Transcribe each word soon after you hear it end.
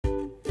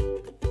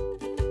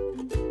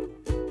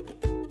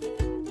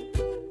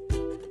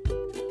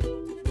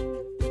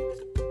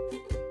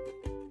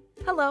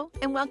Hello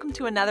and welcome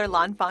to another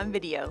lawnfawn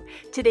video.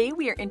 Today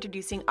we are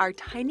introducing our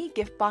tiny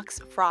gift box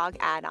frog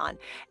add-on,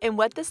 and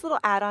what this little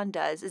add-on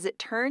does is it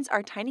turns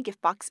our tiny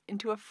gift box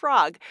into a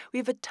frog. We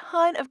have a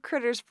ton of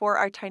critters for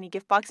our tiny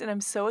gift box and I'm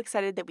so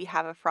excited that we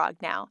have a frog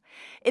now.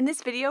 In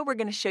this video we're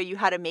going to show you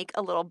how to make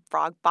a little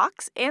frog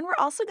box, and we're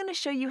also going to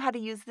show you how to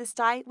use this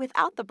die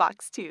without the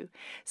box too.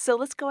 So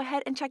let's go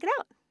ahead and check it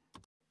out.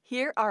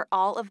 Here are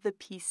all of the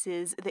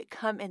pieces that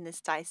come in this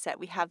die set.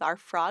 We have our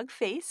frog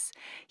face.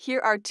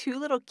 Here are two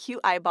little cute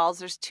eyeballs.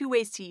 There's two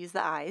ways to use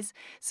the eyes.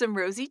 Some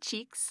rosy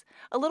cheeks,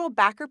 a little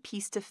backer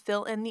piece to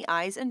fill in the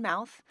eyes and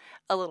mouth,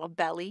 a little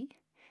belly,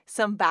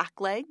 some back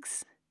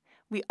legs.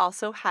 We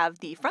also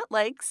have the front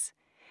legs,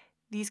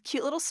 these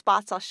cute little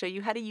spots I'll show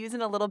you how to use in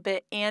a little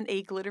bit, and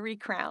a glittery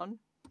crown.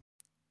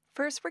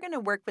 First, we're going to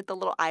work with the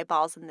little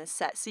eyeballs in this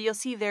set. So you'll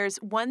see there's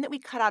one that we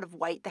cut out of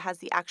white that has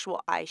the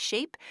actual eye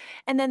shape,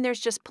 and then there's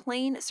just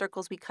plain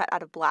circles we cut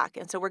out of black.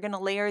 And so we're going to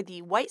layer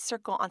the white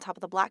circle on top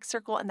of the black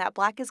circle, and that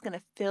black is going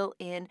to fill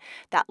in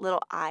that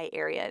little eye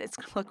area, and it's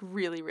going to look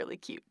really, really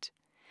cute.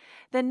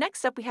 Then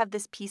next up we have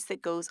this piece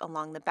that goes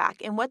along the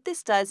back, and what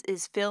this does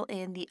is fill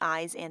in the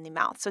eyes and the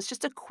mouth. So it's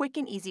just a quick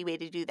and easy way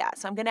to do that.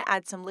 So I'm going to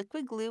add some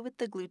liquid glue with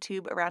the glue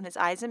tube around his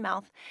eyes and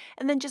mouth,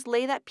 and then just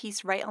lay that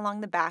piece right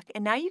along the back,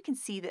 and now you can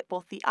see that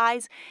both the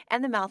eyes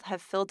and the mouth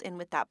have filled in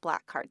with that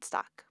black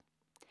cardstock.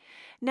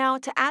 Now,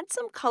 to add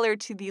some color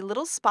to the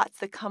little spots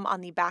that come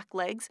on the back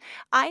legs,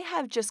 I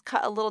have just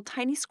cut a little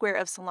tiny square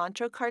of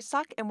Cilantro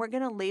cardstock, and we're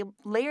going to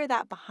layer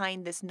that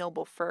behind this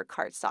noble fir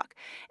cardstock,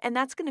 and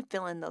that's going to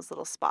fill in those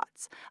little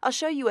spots. I'll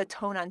show you a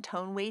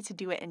tone-on-tone way to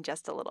do it in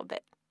just a little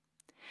bit.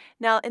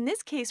 Now, in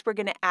this case, we're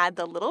going to add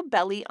the little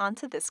belly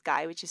onto this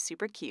guy, which is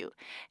super cute.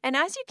 And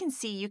as you can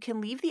see, you can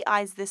leave the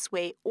eyes this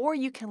way, or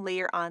you can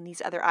layer on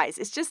these other eyes.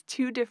 It's just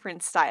two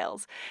different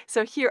styles.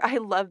 So here, I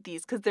love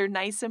these because they're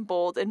nice and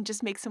bold and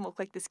just makes them look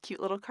like this cute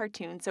little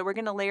cartoon. So we're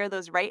going to layer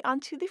those right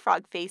onto the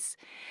frog face.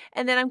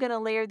 And then I'm going to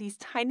layer these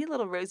tiny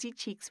little rosy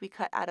cheeks we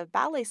cut out of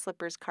Ballet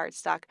Slippers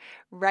cardstock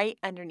right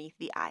underneath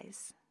the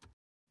eyes.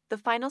 The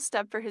final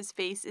step for his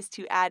face is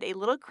to add a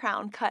little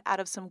crown cut out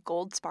of some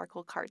gold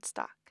sparkle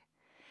cardstock.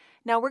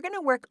 Now we're going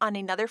to work on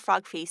another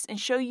frog face and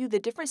show you the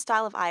different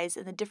style of eyes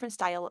and the different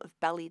style of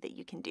belly that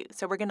you can do.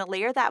 So we're going to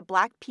layer that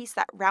black piece,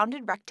 that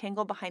rounded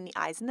rectangle behind the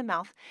eyes and the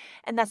mouth,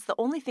 and that's the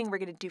only thing we're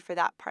going to do for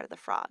that part of the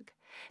frog.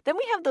 Then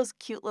we have those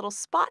cute little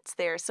spots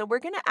there, so we're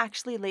going to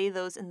actually lay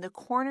those in the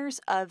corners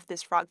of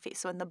this frog face,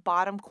 so in the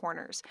bottom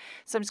corners.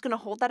 So I'm just going to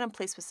hold that in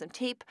place with some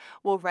tape.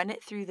 We'll run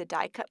it through the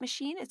die cut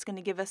machine. It's going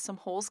to give us some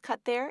holes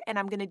cut there, and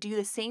I'm going to do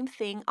the same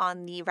thing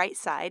on the right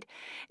side.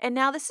 And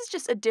now this is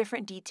just a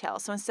different detail,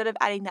 so instead of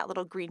adding that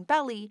little green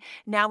belly,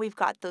 now we've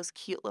got those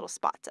cute little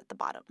spots at the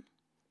bottom.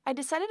 I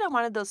decided I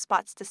wanted those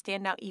spots to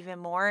stand out even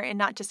more and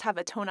not just have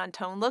a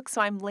tone-on-tone look, so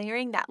I'm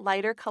layering that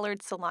lighter colored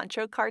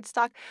Cilantro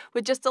cardstock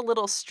with just a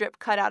little strip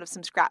cut out of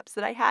some scraps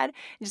that I had.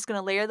 I'm just going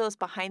to layer those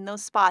behind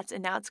those spots,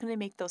 and now it's going to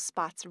make those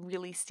spots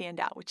really stand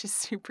out, which is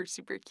super,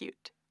 super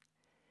cute.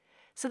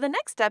 So the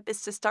next step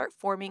is to start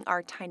forming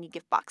our tiny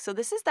gift box. So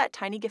this is that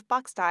tiny gift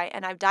box die,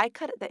 and I've die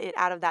cut it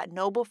out of that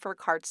noble fir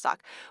cardstock,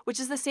 which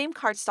is the same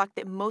cardstock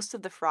that most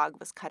of the frog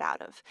was cut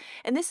out of.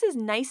 And this is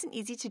nice and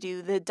easy to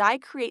do. The die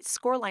creates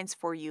score lines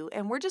for you,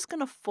 and we're just going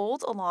to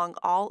fold along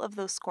all of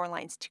those score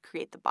lines to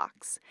create the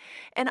box.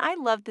 And I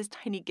love this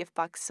tiny gift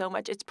box so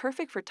much. It's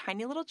perfect for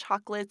tiny little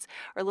chocolates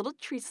or little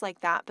treats like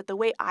that, but the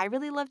way I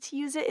really love to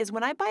use it is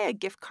when I buy a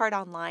gift card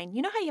online.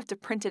 You know how you have to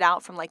print it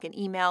out from like an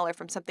email or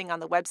from something on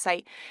the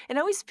website, and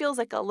it always feels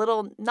like a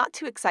little not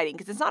too exciting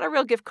because it's not a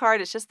real gift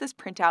card, it's just this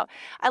printout.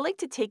 I like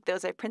to take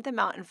those, I print them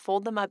out and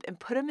fold them up and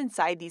put them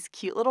inside these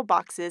cute little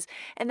boxes,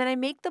 and then I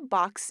make the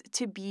box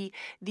to be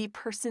the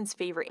person's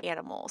favorite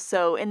animal.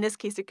 So in this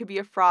case it could be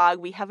a frog,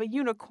 we have a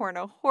unicorn,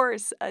 a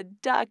horse, a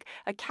duck,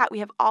 a cat. We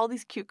have all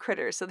these cute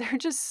critters, so they're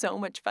just so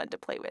much fun to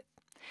play with.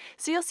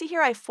 So you'll see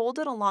here I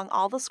folded along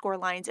all the score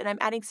lines, and I'm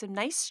adding some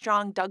nice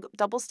strong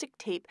double stick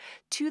tape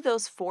to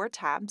those 4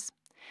 tabs.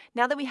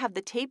 Now that we have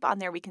the tape on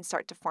there, we can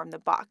start to form the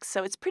box.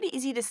 So it's pretty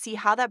easy to see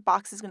how that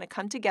box is going to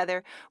come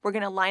together. We're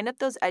going to line up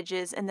those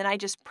edges, and then I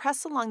just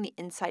press along the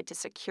inside to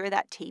secure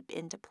that tape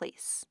into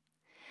place.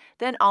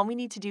 Then all we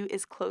need to do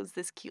is close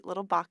this cute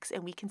little box,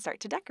 and we can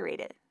start to decorate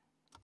it.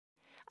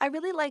 I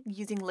really like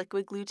using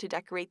liquid glue to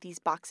decorate these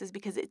boxes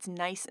because it's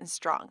nice and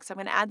strong. So I'm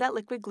going to add that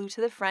liquid glue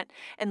to the front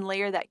and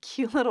layer that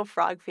cute little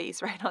frog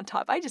face right on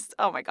top.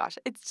 Oh my gosh,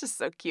 it's just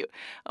so cute.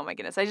 Oh my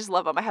goodness, I just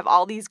love them. I have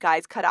all these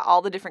guys cut out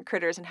all the different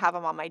critters and have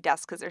them on my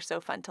desk because they're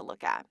so fun to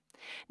look at.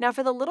 Now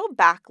for the little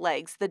back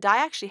legs, the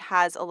die actually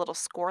has a little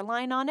score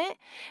line on it.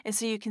 And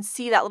so you can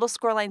see that little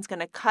score line is going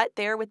to cut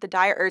there with the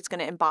die, or it's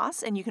going to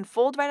emboss, and you can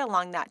fold right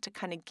along that to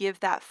kind of give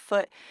that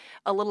foot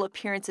a little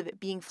appearance of it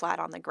being flat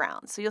on the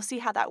ground. So you'll see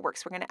how that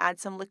works. We're going to add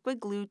some liquid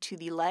glue to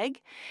the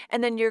leg,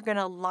 and then you're going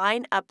to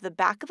line up the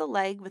back of the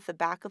leg with the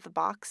back of the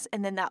box,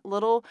 and then that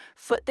little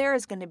foot there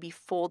is going to be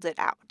folded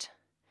out.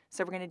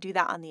 So we're going to do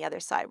that on the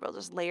other side. We'll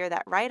just layer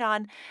that right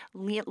on,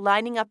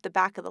 lining up the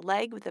back of the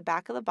leg with the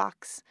back of the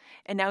box.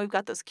 And now we've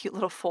got those cute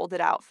little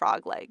folded out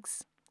frog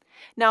legs.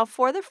 Now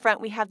for the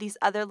front, we have these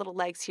other little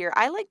legs here.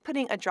 I like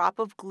putting a drop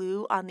of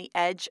glue on the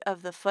edge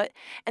of the foot,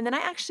 and then I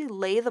actually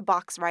lay the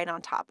box right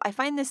on top. I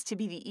find this to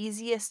be the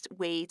easiest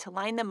way to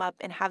line them up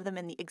and have them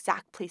in the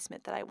exact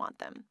placement that I want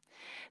them.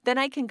 Then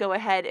I can go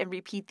ahead and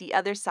repeat the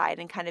other side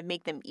and kind of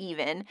make them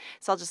even.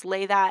 So I'll just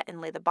lay that and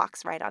lay the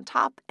box right on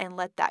top and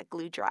let that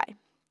glue dry.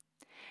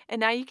 And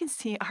now you can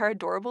see our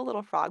adorable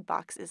little frog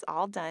box is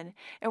all done,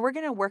 and we're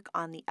going to work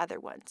on the other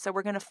one. So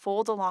we're going to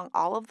fold along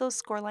all of those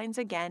score lines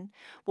again.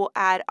 We'll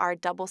add our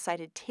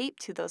double-sided tape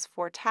to those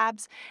 4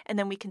 tabs, and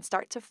then we can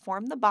start to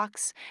form the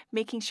box,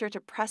 making sure to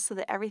press so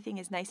that everything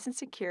is nice and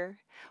secure.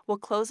 We'll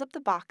close up the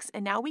box,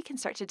 and now we can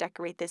start to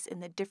decorate this in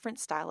the different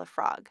style of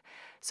frog.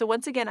 So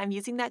once again, I'm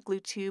using that glue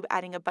tube,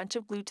 adding a bunch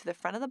of glue to the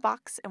front of the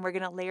box, and we're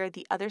going to layer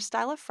the other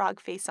style of frog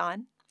face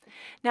on.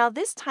 Now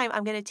this time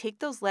I'm going to take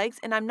those legs,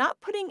 and I'm not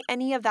putting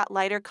any of that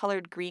lighter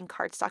colored green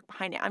cardstock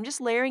behind it. I'm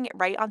just layering it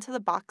right onto the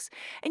box,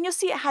 and you'll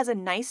see it has a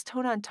nice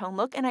tone-on-tone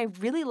look, and I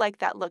really like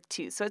that look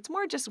too. So it's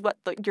more just what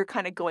you're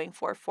kind of going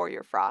for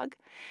your frog.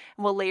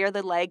 And we'll layer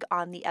the leg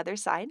on the other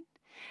side.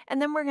 And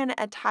then we're going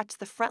to attach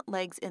the front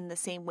legs in the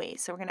same way.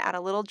 So we're going to add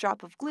a little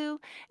drop of glue,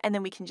 and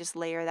then we can just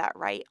layer that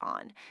right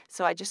on.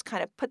 So I just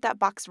kind of put that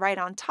box right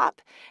on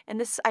top, and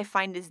this I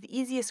find is the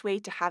easiest way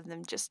to have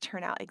them just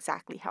turn out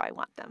exactly how I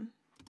want them.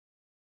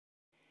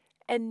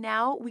 And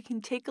now we can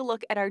take a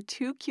look at our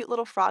 2 cute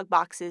little frog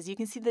boxes. You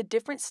can see the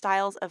different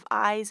styles of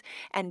eyes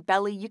and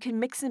belly. You can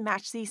mix and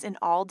match these in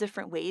all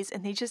different ways,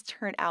 and they just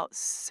turn out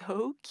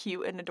so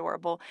cute and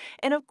adorable.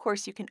 And of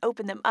course, you can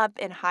open them up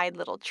and hide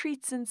little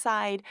treats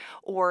inside,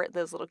 or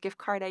those little gift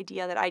card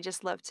idea that I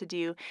just love to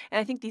do. And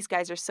I think these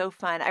guys are so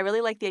fun. I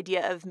really like the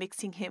idea of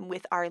mixing him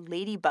with our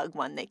ladybug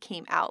one that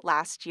came out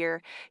last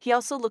year. He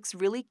also looks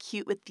really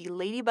cute with the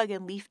ladybug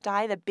and leaf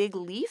die, the big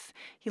leaf.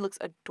 He looks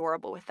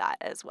adorable with that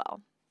as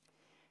well.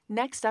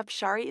 Next up,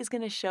 Shari is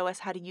going to show us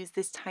how to use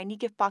this tiny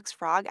gift box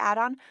frog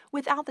add-on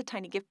without the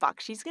tiny gift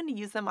box. She's going to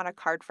use them on a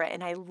card front,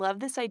 and I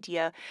love this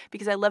idea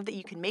because I love that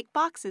you can make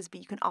boxes, but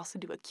you can also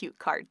do a cute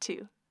card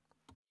too.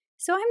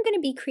 So I'm going to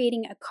be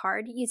creating a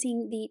card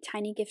using the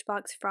Tiny Gift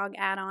Box Frog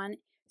add-on.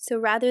 So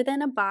rather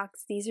than a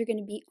box, these are going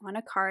to be on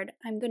a card.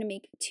 I'm going to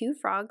make 2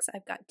 frogs.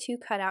 I've got 2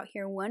 cut out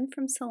here, one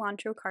from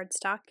Cilantro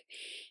cardstock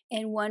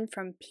and one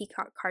from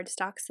peacock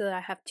cardstock, so that I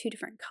have 2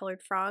 different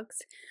colored frogs.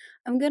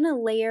 I'm going to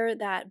layer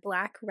that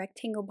black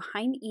rectangle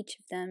behind each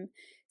of them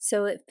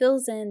so it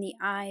fills in the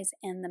eyes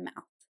and the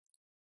mouth.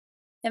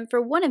 And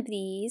for one of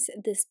these,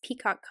 this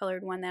peacock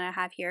colored one that I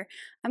have here,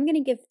 I'm going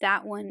to give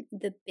that one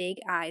the big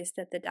eyes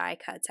that the die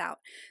cuts out.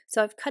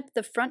 So I've cut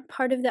the front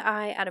part of the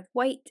eye out of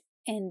white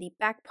and the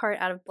back part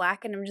out of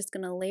black, and I'm just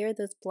going to layer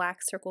those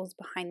black circles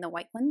behind the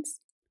white ones,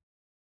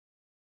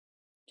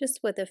 just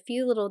with a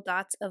few little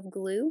dots of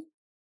glue.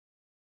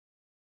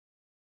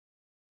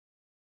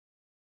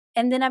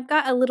 And then I've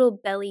got a little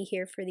belly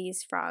here for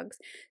these frogs.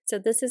 So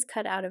this is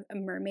cut out of a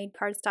mermaid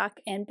cardstock,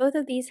 and both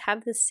of these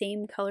have the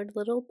same colored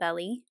little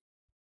belly.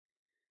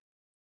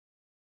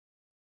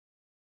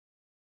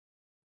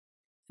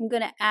 I'm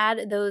going to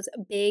add those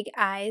big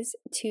eyes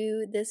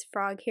to this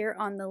frog here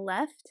on the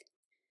left.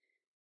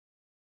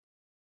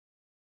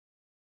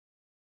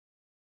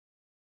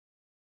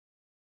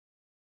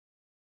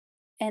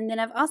 And then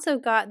I've also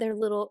got their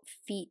little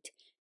feet.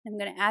 I'm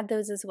going to add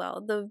those as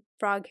well. The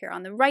frog here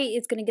on the right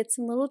is going to get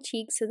some little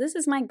cheeks. So this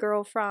is my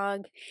girl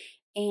frog,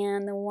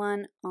 and the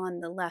one on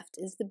the left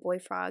is the boy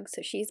frog.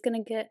 So she's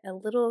going to get a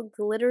little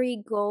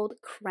glittery gold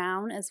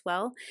crown as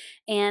well.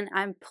 And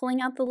I'm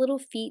pulling out the little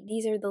feet.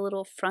 These are the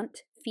little front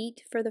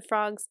feet for the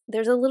frogs.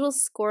 There's a little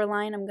score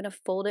line. I'm going to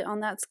fold it on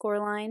that score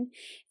line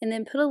and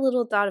then put a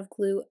little dot of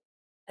glue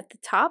at the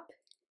top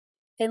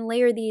and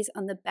layer these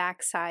on the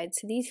back side.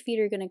 So these feet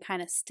are going to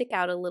kind of stick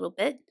out a little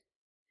bit.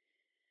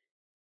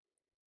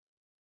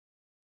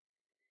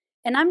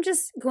 And I'm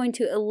just going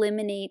to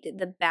eliminate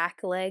the back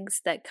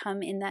legs that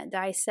come in that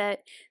die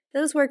set.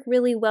 Those work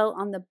really well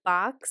on the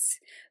box,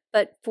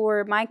 but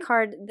for my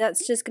card,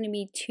 that's just going to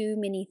be too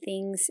many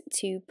things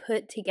to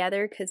put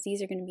together because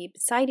these are going to be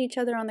beside each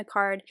other on the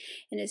card,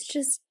 and it's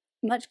just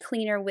much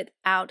cleaner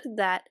without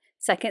that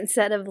second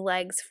set of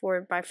legs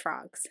for my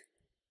frogs.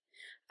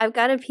 I've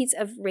got a piece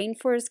of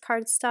rainforest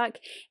cardstock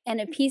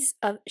and a piece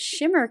of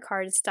shimmer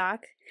cardstock.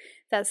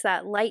 That's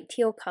that light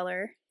teal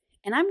color.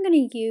 And I'm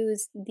going to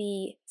use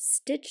the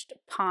stitched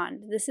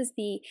pond. This is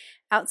the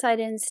outside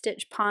in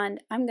stitched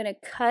pond. I'm going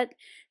to cut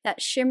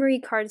that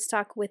shimmery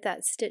cardstock with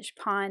that stitched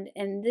pond,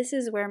 and this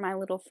is where my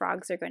little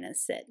frogs are going to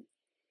sit.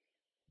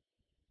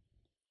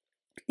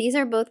 These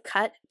are both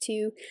cut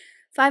to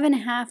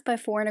 5.5 by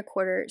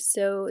 4.25,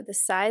 so the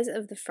size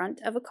of the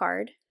front of a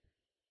card.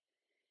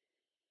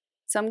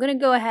 So I'm going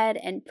to go ahead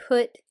and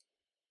put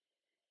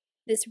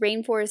this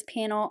rainforest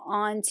panel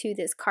onto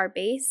this card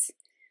base.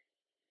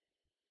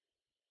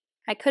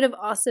 I could have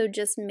also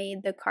just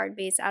made the card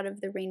base out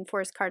of the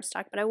rainforest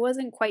cardstock, but I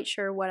wasn't quite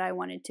sure what I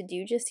wanted to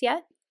do just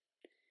yet.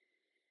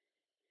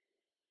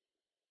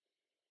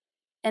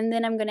 And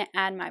then I'm going to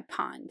add my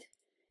pond.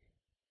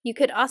 You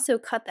could also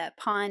cut that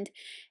pond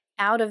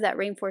out of that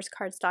rainforest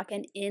cardstock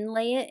and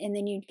inlay it, and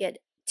then you'd get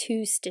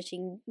 2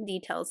 stitching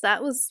details.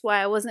 That was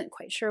why I wasn't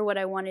quite sure what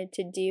I wanted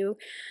to do,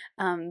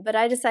 but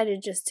I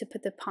decided just to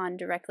put the pond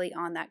directly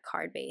on that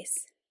card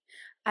base.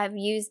 I've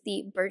used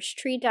the birch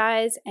tree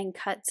dies and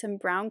cut some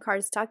brown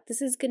cardstock.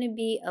 This is going to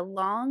be a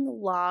long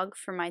log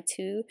for my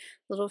 2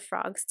 little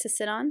frogs to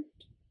sit on.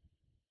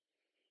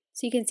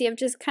 So you can see I've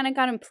just kind of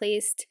got them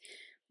placed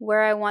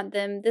where I want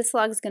them. This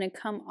log is going to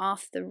come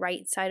off the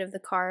right side of the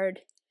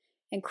card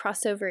and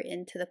cross over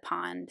into the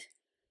pond.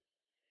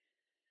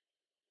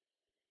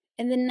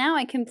 And then now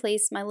I can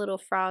place my little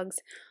frogs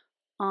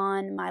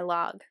on my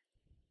log.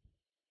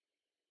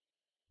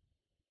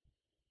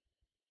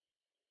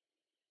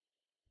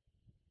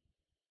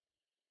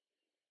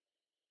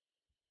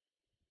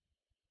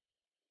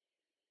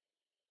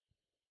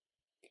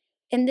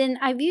 And then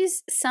I've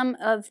used some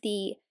of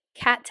the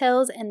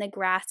cattails and the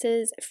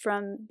grasses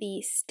from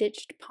the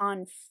Stitched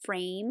Pond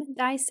frame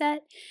die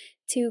set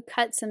to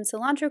cut some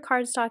cilantro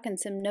cardstock and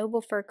some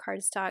noble fir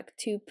cardstock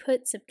to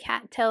put some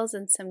cattails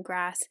and some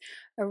grass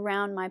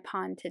around my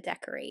pond to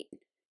decorate.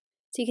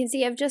 So you can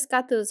see I've just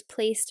got those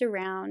placed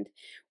around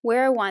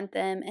where I want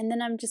them, and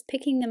then I'm just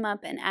picking them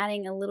up and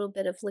adding a little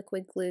bit of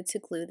liquid glue to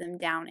glue them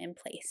down in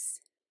place.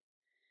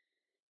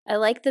 I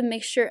like the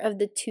mixture of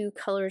the 2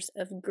 colors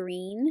of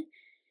green.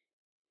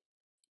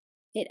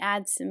 It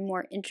adds some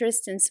more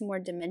interest and some more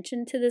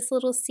dimension to this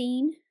little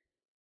scene.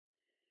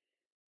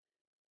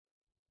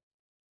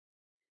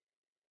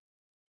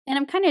 And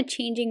I'm kind of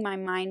changing my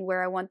mind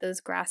where I want those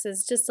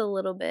grasses just a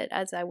little bit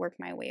as I work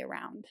my way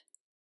around.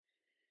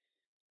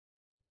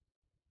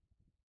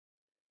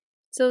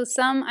 So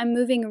some I'm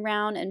moving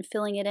around and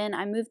filling it in.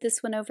 I moved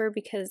this one over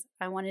because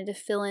I wanted to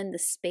fill in the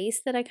space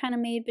that I kind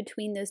of made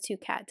between those 2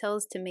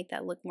 cattails to make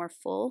that look more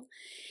full.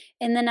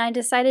 And then I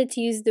decided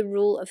to use the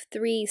rule of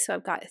 3, so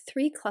I've got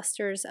 3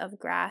 clusters of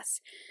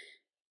grass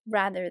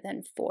rather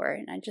than 4.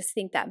 And I just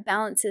think that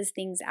balances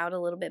things out a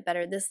little bit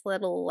better. This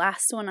little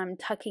last one I'm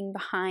tucking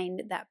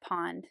behind that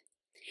pond.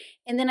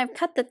 And then I've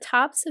cut the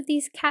tops of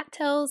these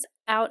cattails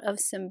out of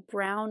some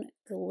brown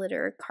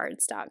glitter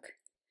cardstock.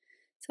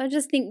 So I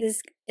just think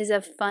this is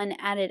a fun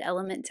added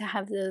element to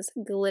have those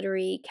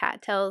glittery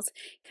cattails.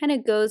 Kind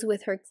of goes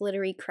with her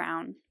glittery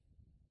crown.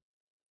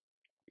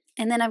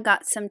 And then I've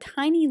got some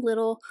tiny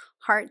little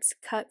hearts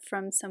cut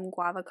from some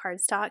guava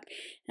cardstock.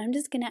 And I'm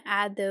just going to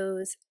add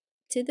those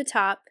to the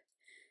top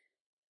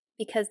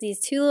because these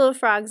 2 little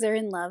frogs are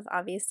in love,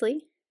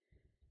 obviously.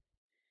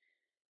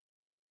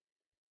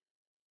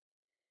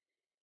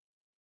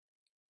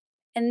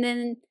 And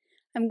then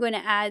I'm going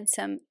to add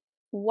some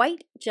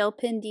white gel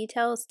pen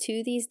details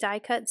to these die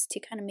cuts to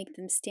kind of make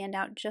them stand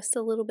out just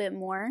a little bit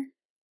more.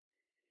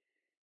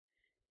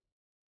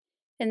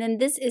 And then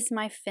this is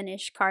my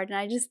finished card, and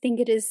I just think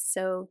it is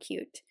so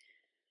cute.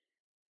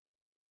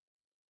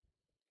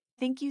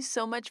 Thank you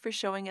so much for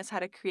showing us how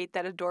to create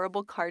that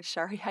adorable card,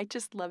 Shari. I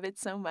just love it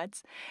so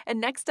much. And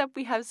next up,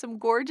 we have some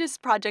gorgeous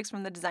projects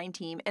from the design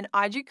team. And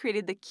Audrey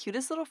created the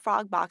cutest little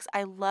frog box.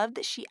 I love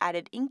that she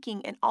added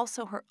inking and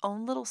also her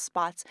own little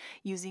spots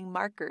using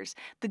markers.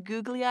 The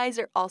googly eyes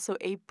are also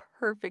a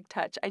perfect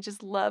touch. I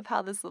just love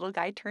how this little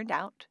guy turned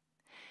out.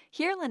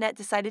 Here, Lynette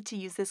decided to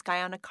use this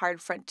guy on a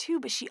card front too,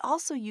 but she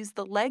also used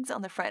the legs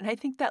on the front. And I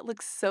think that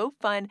looks so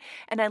fun.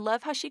 And I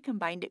love how she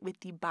combined it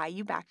with the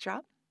Bayou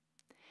backdrop.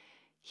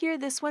 Here,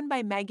 this one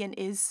by Megan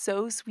is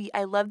so sweet.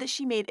 I love that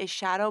she made a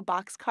shadow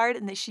box card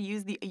and that she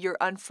used the "you're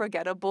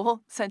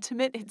unforgettable"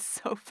 sentiment. It's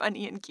so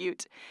funny and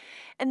cute.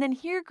 And then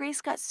here, Grace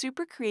got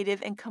super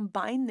creative and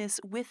combined this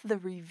with the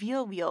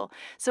reveal wheel.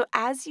 So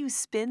as you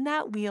spin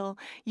that wheel,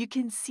 you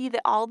can see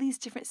that all these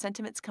different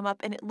sentiments come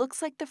up and it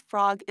looks like the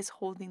frog is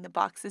holding the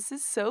box. This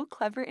is so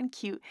clever and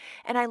cute.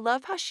 And I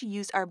love how she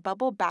used our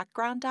bubble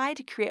background die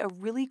to create a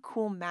really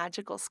cool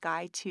magical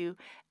sky too.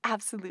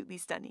 Absolutely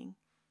stunning.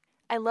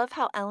 I love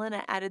how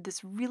Elena added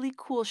this really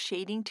cool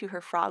shading to her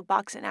frog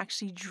box and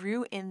actually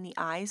drew in the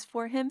eyes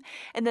for him.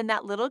 And then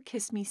that little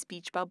kiss me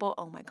speech bubble,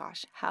 oh my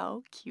gosh,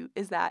 how cute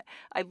is that?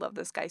 I love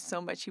this guy so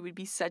much. He would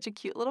be such a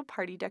cute little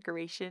party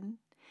decoration.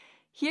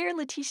 Here,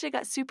 Letitia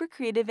got super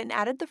creative and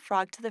added the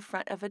frog to the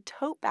front of a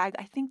tote bag.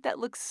 I think that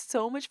looks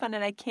so much fun,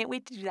 and I can't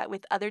wait to do that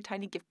with other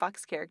Tiny Gift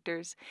Box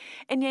characters.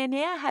 And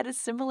Yanea had a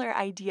similar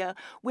idea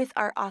with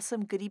our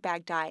awesome goodie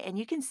bag die, and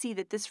you can see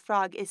that this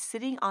frog is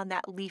sitting on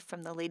that leaf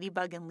from the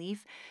Ladybug and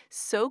Leaf.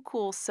 So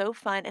cool, so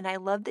fun, and I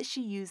love that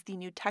she used the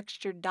new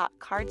textured dot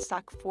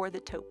cardstock for the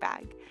tote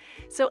bag.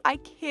 So I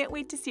can't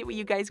wait to see what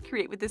you guys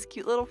create with this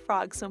cute little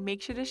frog, so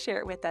make sure to share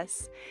it with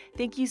us.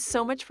 Thank you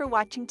so much for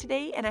watching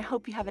today, and I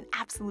hope you have an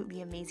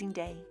absolutely amazing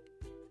day.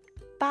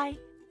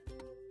 Bye!